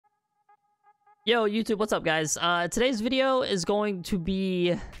Yo, YouTube, what's up, guys? Today's video is going to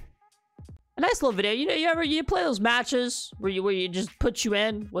be a nice little video. You know, you play those matches where you just put you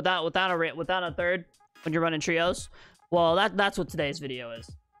in without a third when you're running trios. Well, that's what today's video is.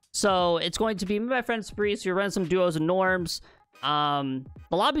 So it's going to be me and my friend Spree. So you're running some duos and norms. The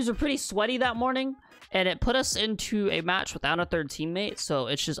lobbies were pretty sweaty that morning, and it put us into a match without a third teammate. So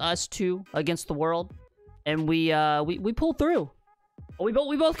it's just us two against the world, and we pulled through. We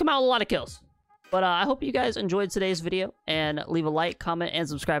both come out with a lot of kills. But I hope you guys enjoyed today's video, and leave a like, comment, and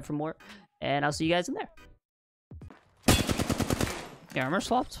subscribe for more. And I'll see you guys in there. The armor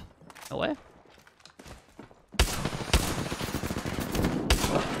swapped? No way. They're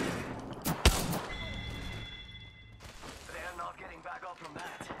not getting back up from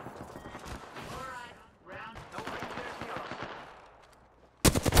that. Alright, round.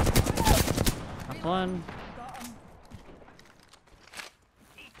 Knocked one.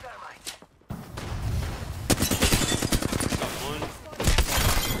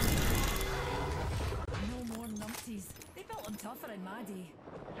 They built them tougher in my day.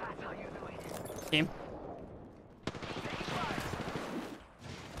 That's how you do it. Team.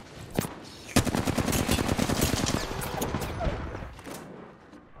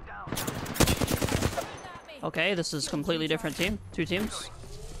 Okay, this is completely different team. Two teams.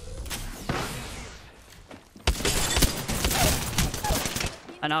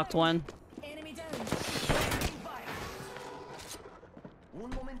 I knocked one. Enemy down. Un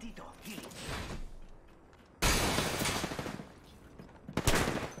momentito. Healing.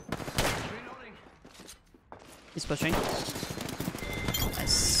 Reloading. He's pushing.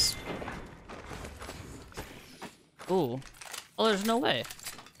 Nice. Ooh. Oh, there's no way.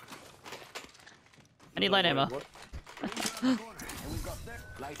 I need light ammo.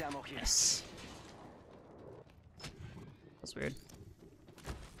 Light ammo here. Nice. That's weird.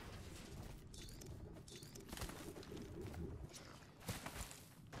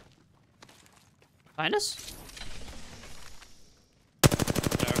 Find us? Yeah,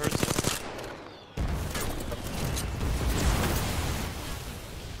 I heard so.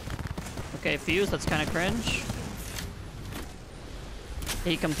 Okay, fuse, that's kind of cringe.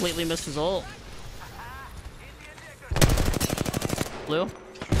 He completely missed his ult. Blue.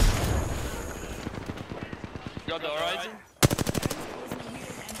 Got the horizon?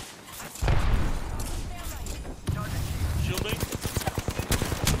 Shielding.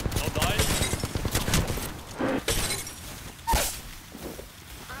 Don't die.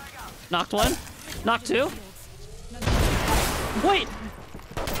 Knocked one. Knocked two. Wait!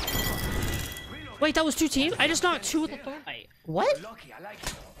 Wait, that was two teams? I just knocked two with the thermite. What? Lucky, I like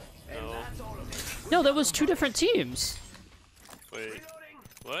it. No. That's all of it. No, that was two different teams. Wait.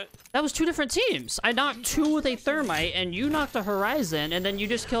 What? That was two different teams. I knocked two with a thermite, and you knocked a horizon, and then you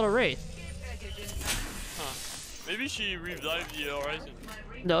just killed a wraith. Huh. Maybe she revived the horizon.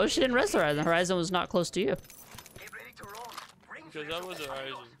 No, she didn't rest the horizon. Horizon was not close to you. Get ready to roll. Bring Because that was a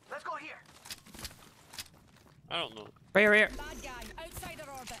horizon. Let's go here. I don't know. Right here, right here. Bad guy, outside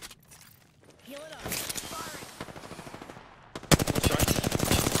our orbit. Heal it up.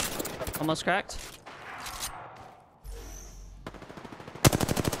 Almost cracked.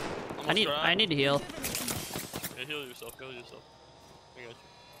 I need to heal. Yeah, heal yourself. Heal yourself. I got you.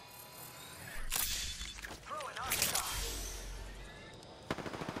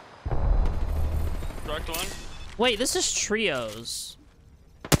 Cracked one. Wait, this is trios.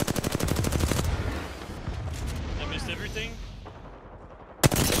 I missed everything.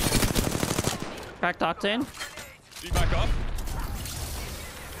 Cracked Octane. Be back up.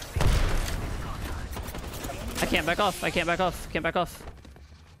 I can't back off. I can't back off. Can't back off.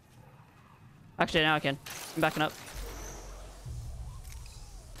 Actually, now I can. I'm backing up.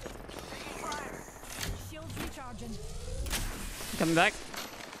 Shields recharging. Coming back.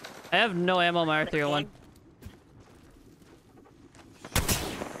 I have no ammo on my R301.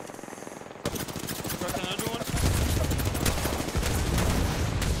 Cracked another one.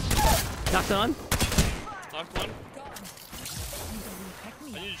 Knocked one. Knocked one. Got him. Pick I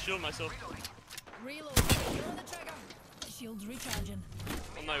me need to shield myself. up. Reload. Pulling the trigger. Shields recharging.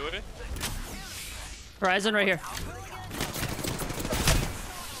 On my way. Horizon right here.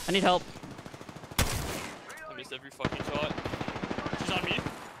 I need help. I missed every fucking shot. She's on me.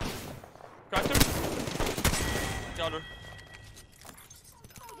 Cracked her. Got her.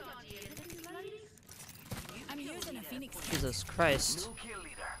 I'm using a phoenix. Jesus Christ. New kill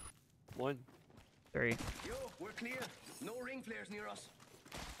leader. One. 3. Yo, we're clear. No ring flares near us.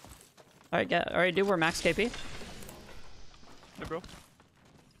 Alright, dude, we're max KP. Hey, bro.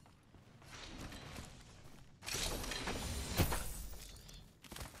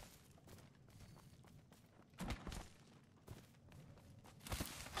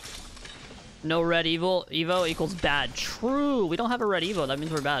 No red Evo equals bad. True. We don't have a red Evo. That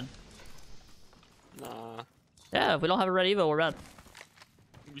means we're bad. Nah. Yeah, if we don't have a red Evo, we're bad.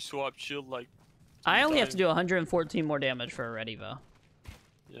 We swapped shield like. I only have times. to do 114 more damage for a red Evo.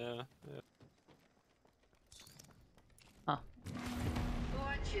 Yeah. Huh.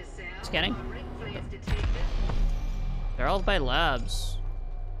 Watch yourself. Scanning. Our ring players detected. They're all by labs.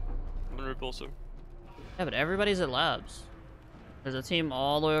 I'm gonna repulsor. Yeah, but everybody's at labs. There's a team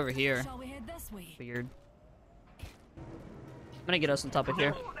all the way over here. Shall we head this way? Weird. I'm gonna get us on top of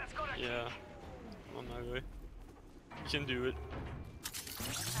here. Yeah. I'm on my way. You can do it.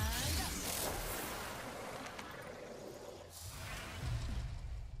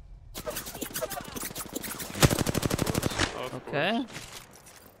 Of Okay. course.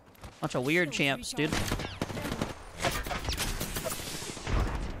 Bunch of weird champs, dude.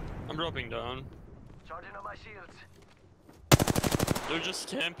 I'm dropping down. Charging on my shields. They're just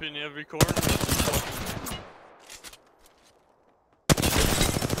camping every corner.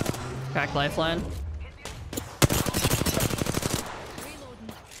 Cracked lifeline. Reloading.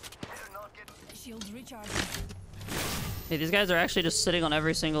 They're not getting. Shields recharging. Hey, these guys are actually just sitting on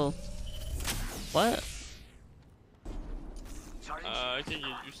every single... What? Charging I can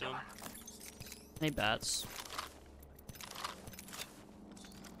get you some. Any bats?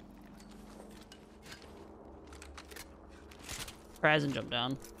 Rise and jump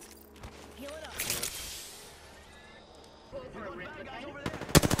down. Heal it up. Locator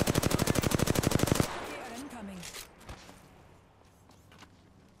incoming.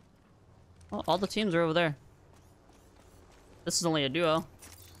 Oh, all the teams are over there. This is only a duo.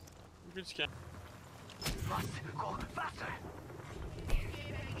 You can scan. Rust, go faster.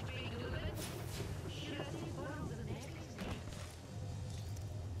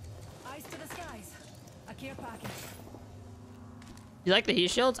 Eyes to the skies. A care package. You like the heat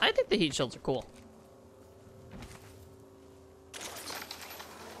shields? I think the heat shields are cool.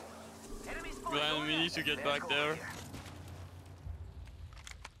 Enemy spotted. Glenn, we need to get back there.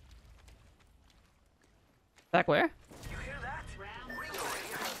 Back where? You hear that?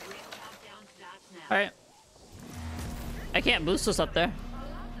 Alright. I can't boost us up there.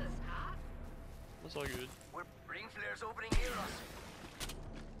 That's all good. We're ring flares opening near us.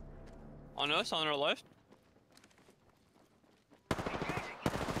 On us, on our left.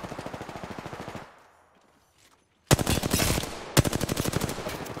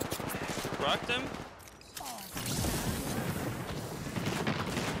 Cracked him.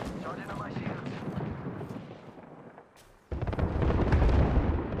 Charging on my shields.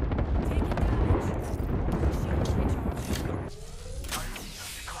 Taking damage. Shields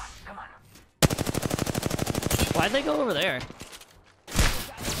recharging. Come on. Why'd they go over there?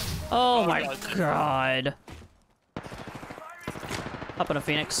 Oh my God. god. Up in a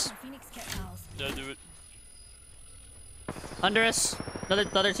Phoenix. Phoenix kit pals. Yeah, do it. Under us. The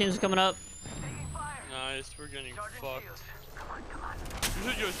other team's coming up. Taking fire. Nice, we're getting Charging fucked. shields. Come on.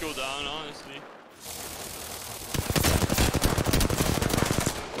 You should just go down, honestly.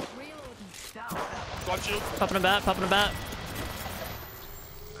 Reloading. Down. Swap shield. Popping a bat, popping a bat.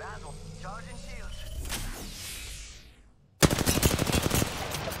 Rando. Charging shields.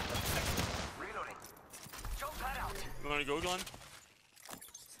 Reloading. Jump pad out. You wanna go, Glenn?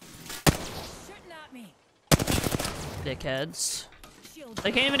 Shooting at me. Dickheads. Shield.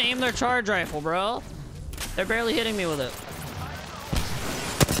 They can't even aim their charge rifle, bro. They're barely hitting me with it.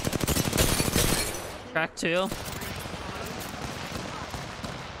 Crack 2. Charging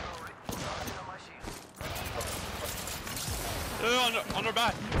on my shields. On our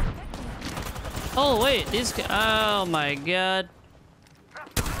back. Oh, wait. These... Oh, my God.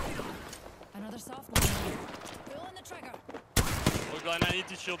 Another soft one. Pulling the trigger. Oh, Glenn, I need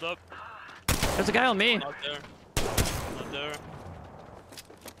to shield up. There's a guy on me. Not there. Not there.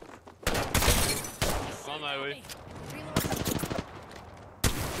 I'm on my way. Reloading.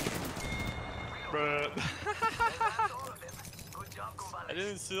 Bruh. All of them. Good job, Kumbala. I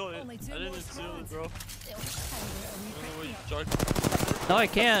didn't seal it. Only two I more didn't seal it, squads. bro. It'll I don't know what you find talking. No, I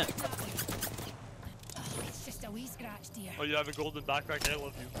can't. It's just a wee scratch, dear. Oh, you have a golden backpack. I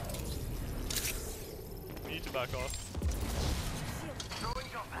love you. We need to back off. Throwing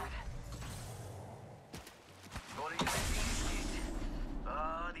jump pad. Going to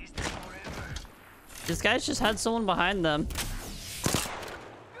these take forever. These guys just had someone behind them.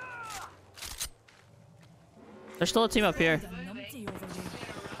 There's still a team up here. Numpty over there.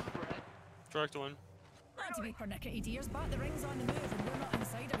 Tracked one. Not to be pernickety, dears, but the ring's on the move and we're not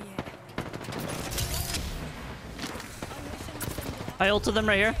inside her yet. Unleashing the singular. I ulted them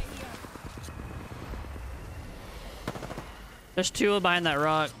right here. There's two behind that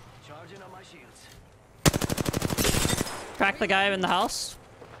rock. Charging on my shields. crack the guy in the house.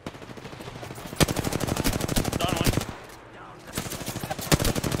 Down one.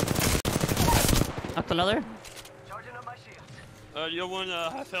 Knocked another. Charging up my shields. You have one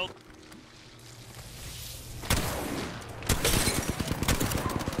half health.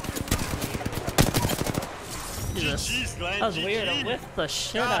 Jesus. GG's, Glenn. That was weird. I GG. whiffed the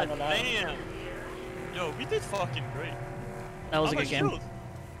shit God out of that. damn. Yo, we did fucking great. That was How a good much game. kills?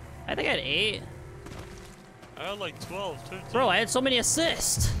 I think I had 8. I had like 12, 13. Bro, I had so many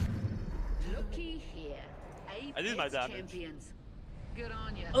assists. Looky here. I did my Apex damage. champions. Good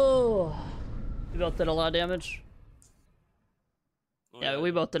on you. Oh. We both did a lot of damage. Oh, Yeah,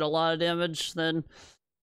 we both did a lot of damage then.